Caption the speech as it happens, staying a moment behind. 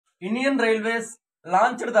Indian Railways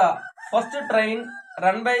launched the first train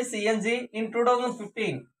run by CNG in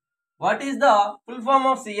 2015. What is the full form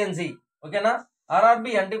of CNG? ఓకేనా,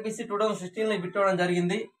 Rrb-Ntpc 2016 లో పెట్టడం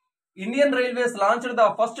జరిగింది. Indian Railways launched the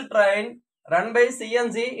first train run by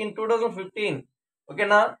CNG in 2015.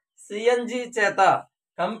 ఓకేనా, CNG చేత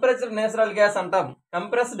compressed natural gas అంటాం,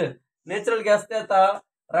 compressed natural gas చేత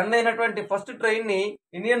run అయినటువంటి first train ని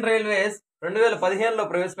ఇండియన్ రైల్వేస్ 2015లో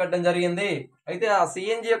ప్రవేశపెట్టడం జరిగింది. అయితే ఆ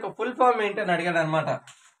సిఎన్జి యొక్క ఫుల్ ఫామ్ ఏంటి అని అడిగాడు అనమాట.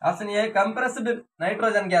 Option A compressed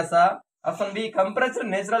nitrogen గ్యాసా, option B compressed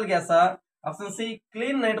natural గ్యాసా, option C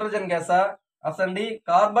clean nitrogen గ్యాసా, option D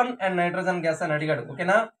carbon and nitrogen gas అని అడిగాడు.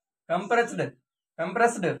 ఓకేనా,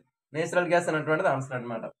 కంప్రెస్డ్ నేచురల్ గ్యాస్ అనేటువంటిది ఆన్సర్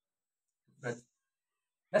అనమాట.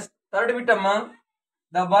 నెక్స్ట్ థర్డ్ బిట్ అమ్మా,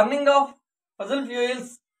 the burning of Fasal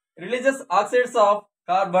fuels releases oxides of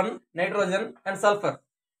carbon, nitrogen and sulphur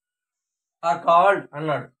are called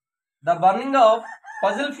అన్నాడు. The burning of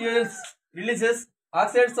Fasal fuels releases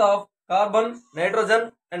oxides of carbon, nitrogen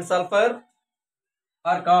and sulphur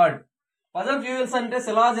are called. Fasal fuels అంటే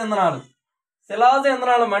శిలాజ ఇంధనాలు. శిలాజ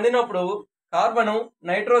ఇంధనాలు మండినప్పుడు carbon,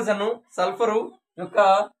 nitrogen, sulphur యొక్క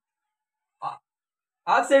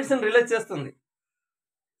oxides release చేస్తుంది.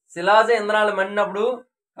 శిలాజ ఇంధనాలు మండినప్పుడు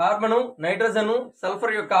కార్బను, నైట్రోజన్,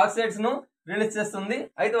 సల్ఫర్ యొక్క ఆక్సైడ్స్ ను రిలీజ్ చేస్తుంది.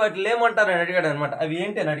 అయితే వాటిని ఏమంటారు అని అడిగాడు అనమాట. అవి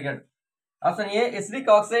ఏంటి అని అడిగాడు. Option A acidic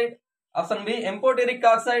oxide, option B ఎంపోటెరిక్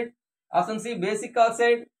oxide, option C basic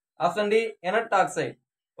oxide, option D inert oxide.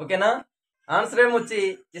 ఓకేనా, ఆన్సర్ ఏమొచ్చి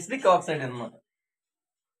ఎసిడిక్ ఆక్సైడ్ అనమాట.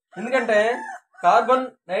 ఎందుకంటే కార్బన్,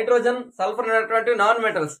 నైట్రోజన్, సల్ఫర్ అనేటువంటి నాన్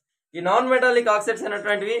మెటల్స్. ఈ నాన్ మెటాలిక్ ఆక్సైడ్స్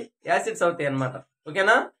అనేటువంటివి యాసిడ్స్ అవుతాయి అనమాట.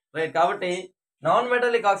 ఓకేనా, రైట్. కాబట్టి నాన్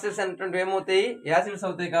మెటాలిక్ ఆక్సైడ్స్ అనేటువంటివి ఏమవుతాయి, యాసిడ్స్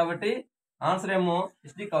అవుతాయి. కాబట్టి ఆన్సర్ ఏమో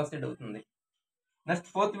ఎసిడిక్ ఆక్సైడ్ అవుతుంది. Next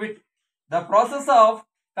fourth bit, the process of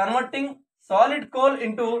converting solid coal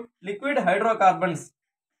into liquid hydrocarbons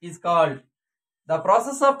is called. The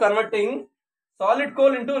process of converting solid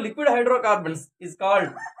coal into liquid hydrocarbons is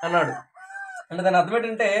called అన్నాడు. అంటే దాని అర్థం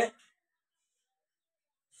ఏంటంటే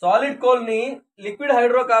సాలిడ్ కోల్ ని లిక్విడ్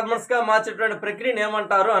హైడ్రోకార్బన్స్ గా మార్చేటువంటి ప్రక్రియను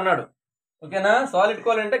ఏమంటారు అన్నాడు. ఓకేనా, సాలిడ్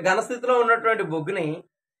కోల్ అంటే ఘనస్థితిలో ఉన్నటువంటి బొగ్గుని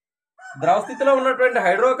ద్రవ స్థితిలో ఉన్నటువంటి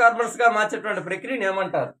హైడ్రోకార్బన్స్ గా మార్చేటువంటి ప్రక్రియను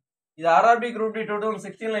ఏమంటారు. ఇది ఆర్ఆర్బి గ్రూప్ డి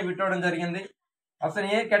 2016 లో పెట్టడం జరిగింది. Option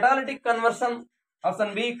A కెటాలిటిక్ conversion,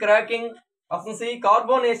 option B cracking, option C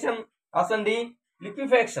carbonation, option D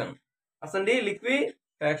liquefaction. Option D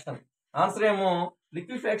liquefaction. Answer ఏమో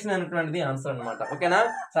లిక్విఫాక్షన్ అనేటువంటిది ఆన్సర్ అనమాట. ఓకేనా,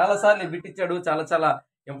 చాలా సార్లు బిట్ ఇచ్చాడు, చాలా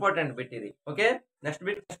ఇంపార్టెంట్ బిట్ ఇది. Okay, next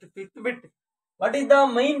bit, fifth bit, what is the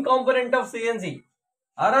main component of CNG.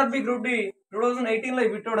 RRB group D 2018 లో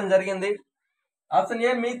పెట్టడం జరిగింది. Option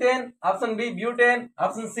A methane, option B butane,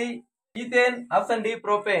 option C ethane, option D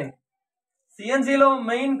propane. CNG లో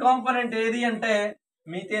main component ఏది అంటే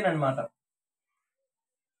methane అన్నమాట.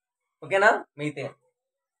 ఓకేనా, methane.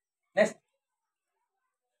 Next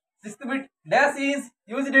sixth bit, dash is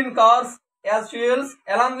used in cars as fuels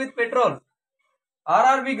along with petrol.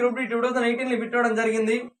 RRB group D 2018 లో పెట్టడం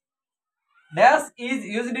జరిగింది. Dash is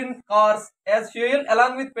used in cars as fuel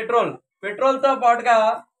along with petrol. Petrol తో పాటుగా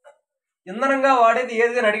ఇంధనంగా వాడేది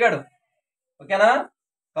ఏది అని అడిగాడు. ఓకేనా,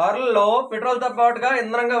 కార్లలో పెట్రోల్ తో పాటుగా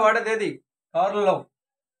ఇంధనంగా వాడేది ఏది, కార్లలో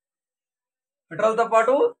పెట్రోల్ తో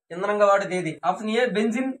పాటు ఇంధనంగా వాడేది ఏది. Option A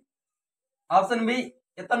benzene, option B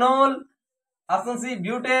ethanol, option C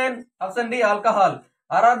butane, option D alcohol.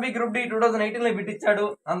 RRB group D 2018 లో బిట్టిచ్చాడు.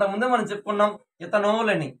 అంతకుముందే మనం చెప్పుకున్నాం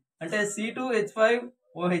ఇథనాల్ అని, అంటే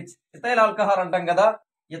C2H5OH ఇథైల్ ఆల్కహాల్ అంటాం కదా,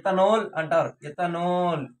 ఇథనాల్ అంటారు.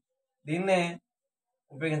 ఇథనాల్ దీన్నే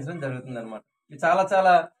ఉపయోగించడం జరుగుతుంది అనమాట. ఇవి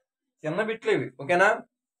చాలా చిన్న బిట్లు ఇవి. ఓకేనా,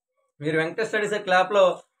 మీరు వెంకట స్టడీస్ క్లాప్ లో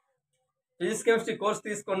ఫిజిక్స్ కెమిస్ట్రీ కోర్స్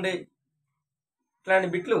తీసుకోండి, ఇట్లాంటి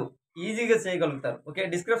బిట్లు ఈజీగా చేయగలుగుతారు. ఓకే,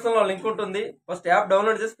 డిస్క్రిప్షన్ లో లింక్ ఉంటుంది. ఫస్ట్ యాప్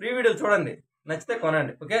డౌన్లోడ్ చేసి ఫ్రీ వీడియోలు చూడండి, నచ్చితే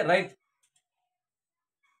కొనండి. Okay, right.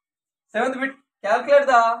 Seventh bit, calculate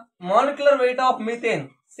the molecular weight of methane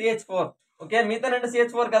CH4. Okay, methane అంటే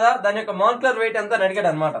CH4 కదా, దాని యొక్క మాలిక్యులర్ వెయిట్ ఎంత అని అడిగాడు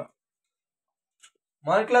అనమాట.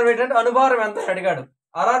 మాలిక్యులర్ వెయిట్ అంటే అనుభారం ఎంత అని అడిగాడు.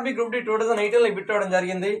 ఆర్ఆర్బి గ్రూప్ డి 2018 లో పెట్టడం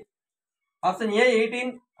జరిగింది. Option A 18,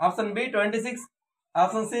 option B 26,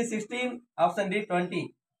 option C 16, option D 20.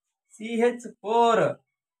 CH4.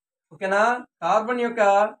 ఓకేనా, కార్బన్ యొక్క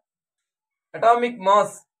అటామిక్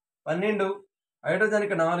మాస్ 12, హైడ్రోజన్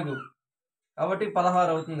 4, కాబట్టి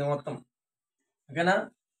 16 అవుతుంది మొత్తం. ఓకేనా,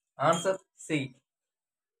 answer C.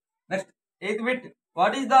 Next eighth bit,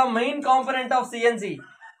 what is the main component of CNG.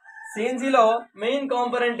 సిఎన్జిలో main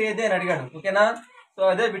component ఏది అని అడిగాడు. ఓకేనా, సో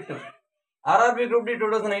అదే బిట్ ఆర్ఆర్బి గ్రూప్ డి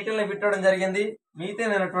 2018 లో పెట్టడం జరిగింది.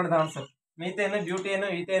 మీథేన్ అనేటువంటిది answer. Methane, butane,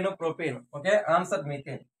 ethane, propane. Okay, answer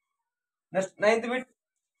methane. Next ninth bit,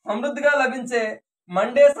 సమృద్ధిగా లభించే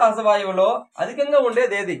మండే సహజ వాయువులో అధికంగా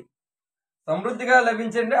ఉండేది ఏది? సమృద్ధిగా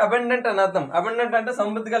లభించేది అబెండెంట్ అని అర్థం. అబెండెంట్ అంటే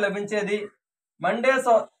సమృద్ధిగా లభించేది. మండే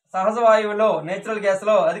సహజ వాయువులో నేచురల్ గ్యాస్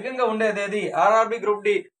లో అధికంగా ఉండేది ఏది? ఆర్ఆర్బి గ్రూప్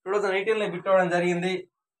డి 2018 లో బిట్ అవ్వడం జరిగింది.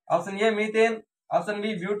 Option A methane, option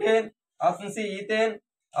B butane, option C ethane,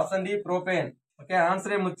 option D propane. Okay,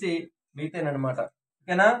 answer ఏమొచ్చి methane అనమాట.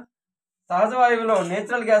 ఓకేనా? సహజ వాయువులో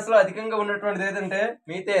నేచురల్ గ్యాస్ లో అధికంగా ఉన్నటువంటిది ఏదంటే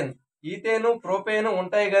మీథేన్. ఈథేను ప్రోపేను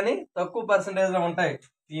ఉంటాయి కానీ తక్కువ పర్సెంటేజ్ లో ఉంటాయి.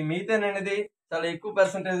 ఈ మీథేన్ అనేది చాలా ఎక్కువ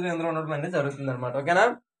పర్సెంటేజ్ లో ఇందులో ఉండడం అనేది జరుగుతుంది అనమాట. ఓకేనా?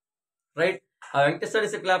 రైట్. ఆ వెంకట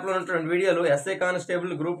స్టడీస్ క్లాప్ లో ఉన్నటువంటి వీడియోలు ఎస్ఐ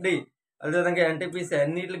కానిస్టేబుల్, గ్రూప్ డి, అదేవిధంగా ఎన్టీపీసీ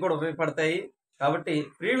అన్నిటికి కూడా ఉపయోగపడతాయి. కాబట్టి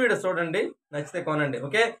ఫ్రీ వీడియోస్ చూడండి, నచ్చితే కొనండి.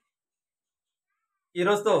 ఓకే, ఈ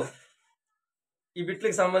రోజుతో ఈ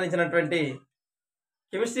బిట్లకు సంబంధించినటువంటి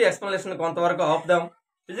కెమిస్ట్రీ ఎక్స్ప్లెనేషన్ కొంతవరకు ఆపుదాం.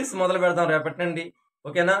 ఫిజిక్స్ మొదలు పెడదాం రేపటి నుండి.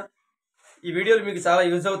 ఓకేనా? ఈ వీడియోలు మీకు చాలా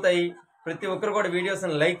యూజ్ అవుతాయి. ప్రతి ఒక్కరు కూడా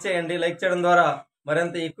వీడియోస్ని లైక్ చేయండి. లైక్ చేయడం ద్వారా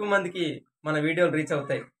మరింత ఎక్కువ మందికి మన వీడియోలు రీచ్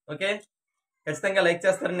అవుతాయి. ఓకే, ఖచ్చితంగా లైక్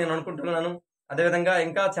చేస్తారని నేను అనుకుంటున్నాను. అదేవిధంగా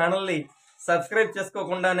ఇంకా ఛానల్ని సబ్స్క్రైబ్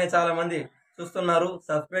చేసుకోకుండానే చాలా మంది చూస్తున్నారు.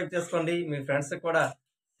 సబ్స్క్రైబ్ చేసుకోండి, మీ ఫ్రెండ్స్కి కూడా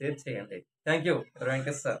షేర్ చేయండి. Thank you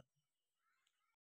Venkatesh sir.